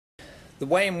The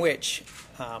way in which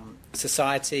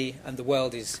society and the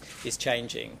world is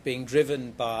changing, being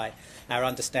driven by our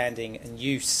understanding and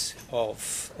use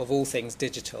of all things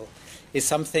digital, is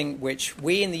something which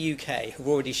we in the UK have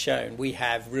already shown we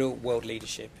have real world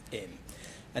leadership in.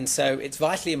 And so it's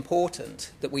vitally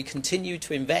important that we continue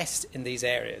to invest in these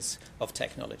areas of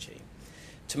technology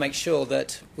to make sure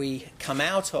that we come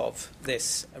out of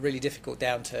this really difficult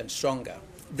downturn stronger.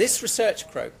 This research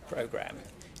programme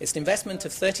is an investment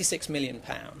of £36 million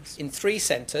in 3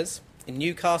 centres in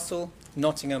Newcastle,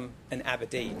 Nottingham and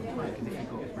Aberdeen.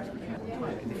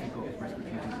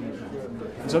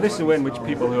 So this is a way in which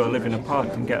people who are living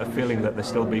apart can get a feeling that they're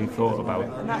still being thought about.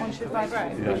 And that one should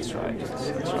vibrate? Yeah, that's right.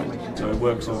 That's right. So it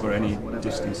works over any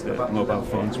distance that mobile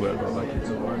phones work over.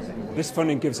 This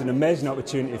funding gives an amazing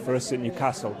opportunity for us at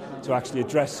Newcastle to actually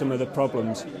address some of the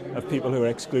problems of people who are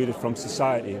excluded from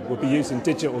society. We'll be using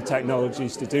digital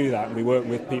technologies to do that, and we work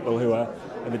with people who are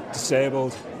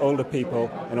disabled, older people,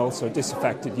 and also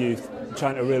disaffected youth,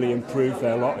 trying to really improve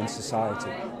their lot in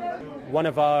society. One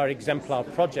of our exemplar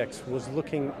projects will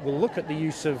look at the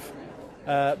use of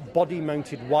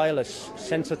body-mounted wireless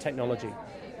sensor technology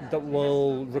that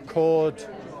will record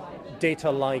data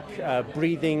like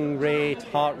breathing rate,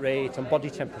 heart rate and body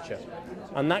temperature.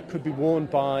 And that could be worn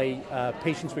by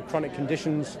patients with chronic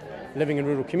conditions living in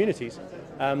rural communities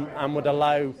and would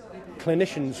allow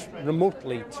clinicians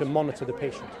remotely to monitor the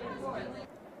patient.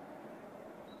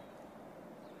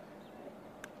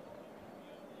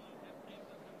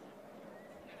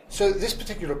 So this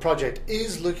particular project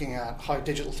is looking at how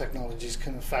digital technologies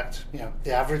can affect,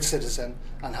 the average citizen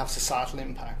and have societal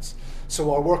impacts.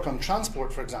 So our work on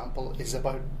transport, for example, is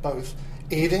about both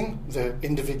aiding the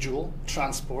individual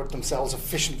transport themselves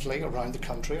efficiently around the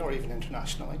country or even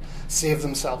internationally, save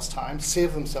themselves time,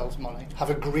 save themselves money, have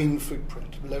a green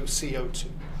footprint, low CO2.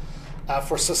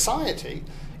 For society,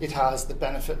 it has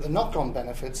the knock-on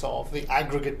benefits of the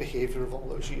aggregate behaviour of all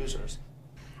those users.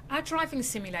 Our driving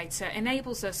simulator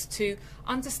enables us to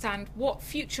understand what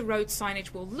future road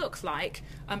signage will look like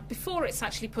before it's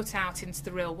actually put out into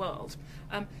the real world.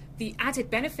 The added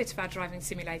benefit of our driving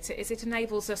simulator is it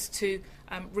enables us to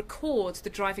record the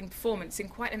driving performance in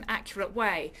quite an accurate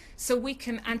way, so we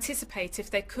can anticipate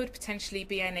if there could potentially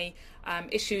be any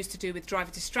issues to do with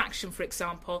driver distraction, for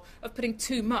example, of putting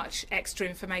too much extra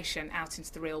information out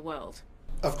into the real world.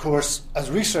 Of course, as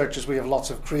researchers, we have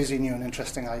lots of crazy new and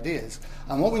interesting ideas,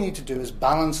 and what we need to do is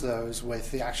balance those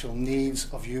with the actual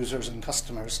needs of users and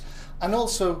customers, and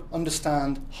also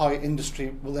understand how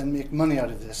industry will then make money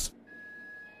out of this.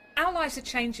 Our lives are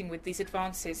changing with these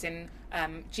advances in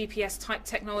GPS-type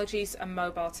technologies and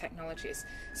mobile technologies.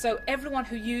 So everyone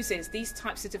who uses these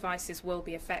types of devices will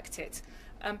be affected.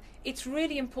 It's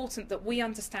really important that we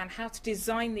understand how to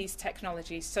design these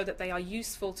technologies so that they are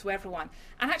useful to everyone,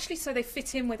 and actually so they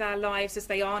fit in with our lives as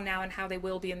they are now and how they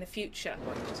will be in the future.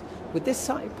 With this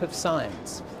type of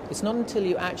science, it's not until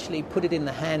you actually put it in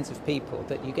the hands of people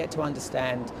that you get to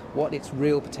understand what its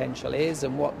real potential is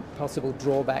and what possible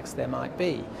drawbacks there might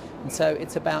be. And so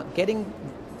it's about getting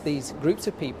these groups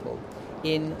of people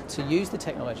in to use the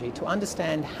technology, to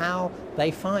understand how they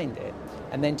find it,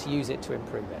 and then to use it to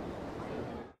improve it.